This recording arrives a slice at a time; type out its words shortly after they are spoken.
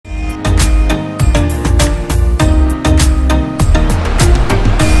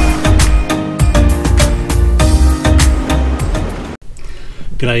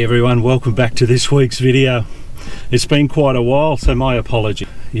G'day everyone, welcome back to this week's video. It's been quite a while, so my apology.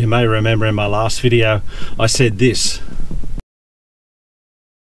 You may remember in my last video I said this.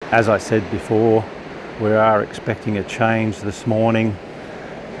 As I said before, we are expecting a change this morning,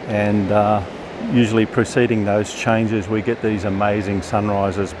 and usually preceding those changes we get these amazing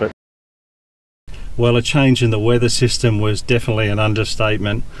sunrises, but well, a change in the weather system was definitely an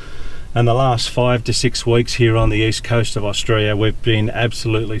understatement. And the last 5 to 6 weeks here on the east coast of Australia, we've been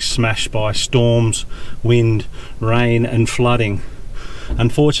absolutely smashed by storms, wind, rain and flooding.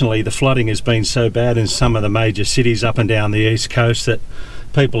 Unfortunately, the flooding has been so bad in some of the major cities up and down the east coast that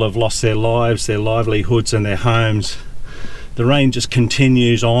people have lost their lives, their livelihoods and their homes. The rain just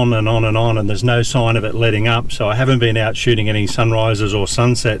continues on and on and on, and there's no sign of it letting up, so I haven't been out shooting any sunrises or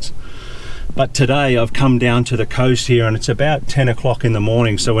sunsets. But today I've come down to the coast here and it's about 10 o'clock in the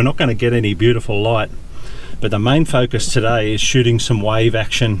morning, so we're not going to get any beautiful light. But the main focus today is shooting some wave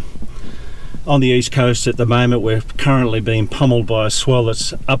action. On the east coast at the moment we're currently being pummeled by a swell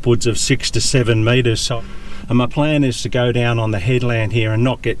that's upwards of 6 to 7 meters. And my plan is to go down on the headland here and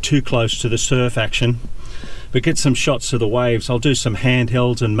not get too close to the surf action, but get some shots of the waves. I'll do some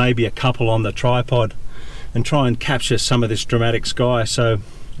handhelds and maybe a couple on the tripod and try and capture some of this dramatic sky. So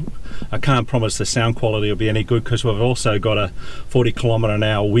I can't promise the sound quality will be any good because we've also got a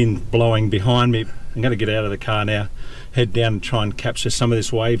 40km/h wind blowing behind me. I'm going to get out of the car now, head down and try and capture some of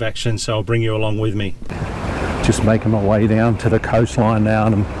this wave action, so I'll bring you along with me. Just making my way down to the coastline now,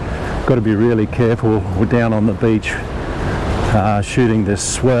 and I've got to be really careful. We're down on the beach shooting this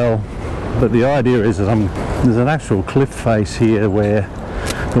swell, but the idea is that there's an actual cliff face here where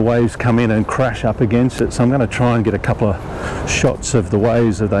the waves come in and crash up against it, so I'm going to try and get a couple of shots of the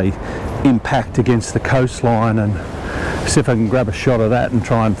waves as they impact against the coastline and see if I can grab a shot of that and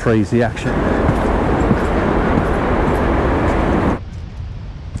try and freeze the action.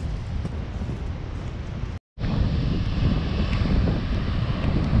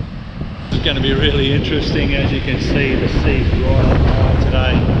 It's going to be really interesting. As you can see, the sea's right up high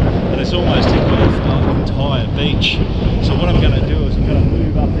today and it's almost engulfed the entire beach. So what I'm going to do is I'm going to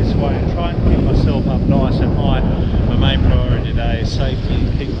move up this way and try and keep myself up nice and high. My main priority today is safety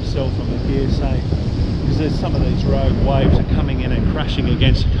and keep myself from the gear safe, because there's some of these rogue waves are coming in and crashing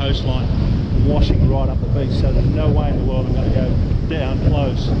against the coastline and washing right up the beach, so there's no way in the world I'm going to go down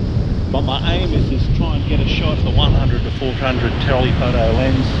close. But my aim is to try and get a shot of the 100 to 400 telephoto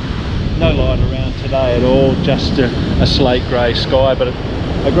lens. No light around today at all, just a slate grey sky, but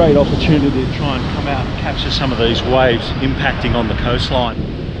a great opportunity to try and come out and capture some of these waves impacting on the coastline.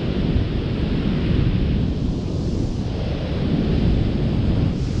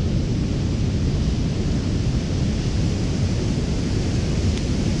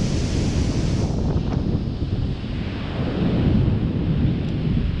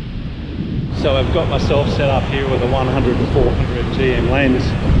 So I've got myself set up here with a 100 to 400 GM lens,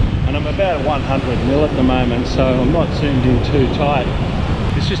 and I'm about 100mm at the moment, so I'm not zoomed in too tight.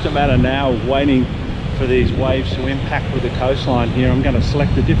 It's just a matter now of waiting for these waves to impact with the coastline here. I'm going to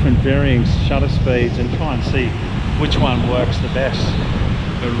select the different varying shutter speeds and try and see which one works the best.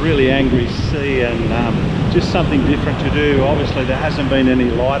 A really angry sea and just something different to do. Obviously there hasn't been any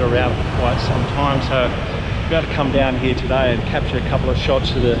light around for quite some time, so I've got to come down here today and capture a couple of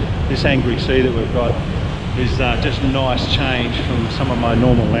shots of this angry sea that we've got. Is just a nice change from some of my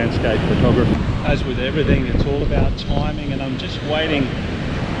normal landscape photography. As with everything, it's all about timing, and I'm just waiting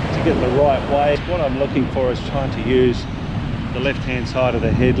to get the right way. What I'm looking for is trying to use the left-hand side of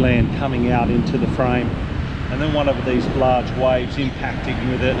the headland coming out into the frame, and then one of these large waves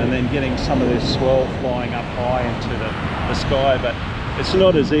impacting with it, and then getting some of this swell flying up high into the sky. But it's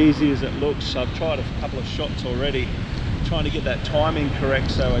not as easy as it looks. I've tried a couple of shots already, trying to get that timing correct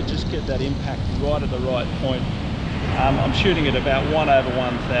so I just get that impact right at the right point. I'm shooting at about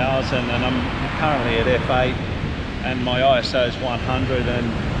 1/1000, and I'm currently at f8 and my ISO is 100, and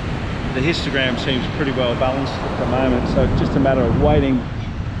the histogram seems pretty well balanced at the moment, so it's just a matter of waiting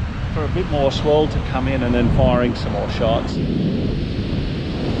for a bit more swell to come in and then firing some more shots.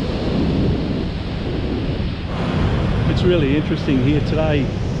 It's really interesting here today.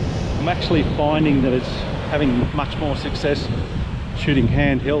 I'm actually finding that it's having much more success shooting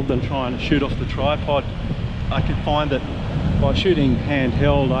handheld than trying to shoot off the tripod. I can find that by shooting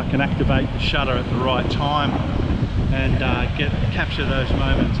handheld I can activate the shutter at the right time and capture those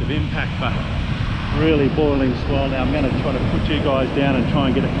moments of impact. But really boiling swell now. I'm going to try to put you guys down and try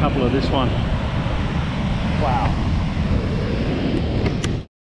and get a couple of this one. Wow.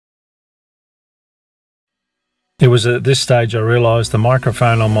 It was at this stage I realised the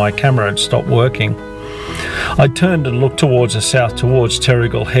microphone on my camera had stopped working. I turned and looked towards the south towards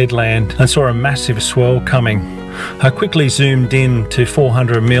Terrigal Headland and saw a massive swell coming. I quickly zoomed in to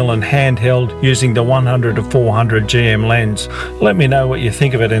 400mm and handheld using the 100 to 400 GM lens. Let me know what you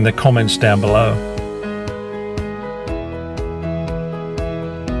think of it in the comments down below.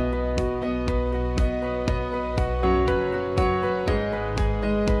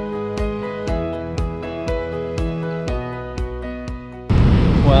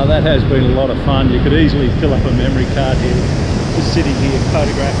 Well, that has been a lot of fun. You could easily fill up a memory card here, just sitting here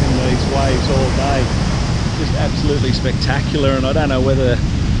photographing these waves all day. Just absolutely spectacular, and I don't know whether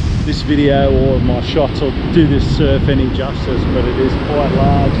this video or my shots will do this surf any justice, but it is quite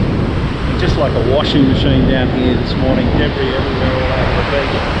large. And just like a washing machine down here this morning, debris everywhere all over the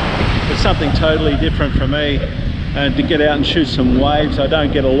beach. It's something totally different for me, and to get out and shoot some waves, I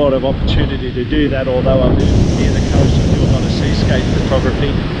don't get a lot of opportunity to do that, although I live near the coast and do a lot of seascape photography.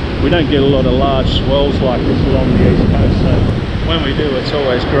 We don't get a lot of large swells like this along the east coast, so when we do, it's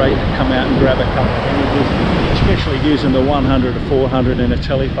always great to come out and grab a couple of images, especially using the 100 to 400 in a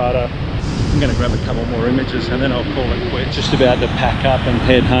telephoto. I'm going to grab a couple more images and then I'll call it quits. Just about to pack up and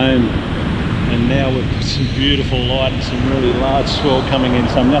head home, and now we've got some beautiful light and some really large swell coming in,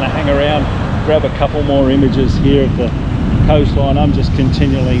 so I'm going to hang around, grab a couple more images here at the coastline. I'm just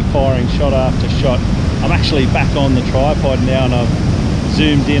continually firing shot after shot. I'm actually back on the tripod now, and I've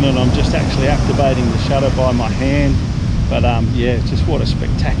zoomed in and I'm just actually activating the shutter by my hand. But yeah, just what a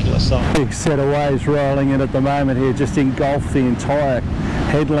spectacular sight. Big set of waves rolling in at the moment here, just engulfed the entire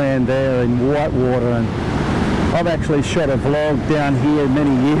headland there in white water. And I've actually shot a vlog down here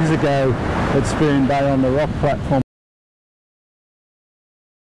many years ago at Spoon Bay on the rock platform.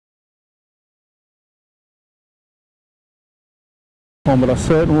 But I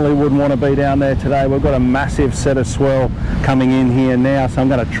certainly wouldn't want to be down there today. We've got a massive set of swell coming in here now, so I'm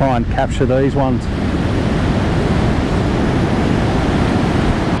going to try and capture these ones.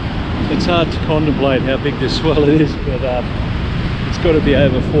 It's hard to contemplate how big this swell is, but it's got to be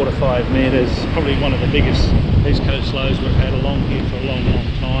over 4 to 5 metres. Probably one of the biggest east coast lows we've had along here for a long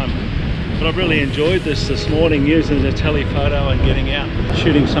time. But I've really enjoyed this morning, using the telephoto and getting out and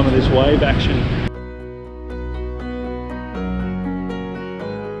shooting some of this wave action.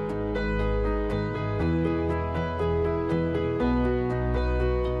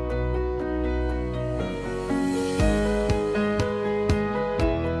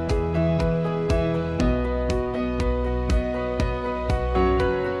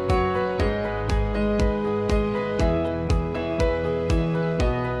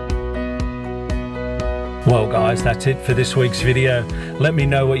 Well guys, that's it for this week's video. Let me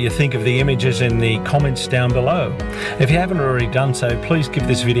know what you think of the images in the comments down below. If you haven't already done so, please give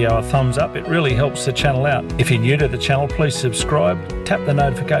this video a thumbs up. It really helps the channel out. If you're new to the channel, please subscribe, tap the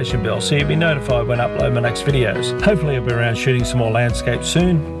notification bell so you'll be notified when I upload my next videos. Hopefully I'll be around shooting some more landscapes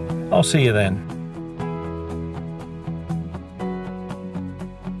soon. I'll see you then.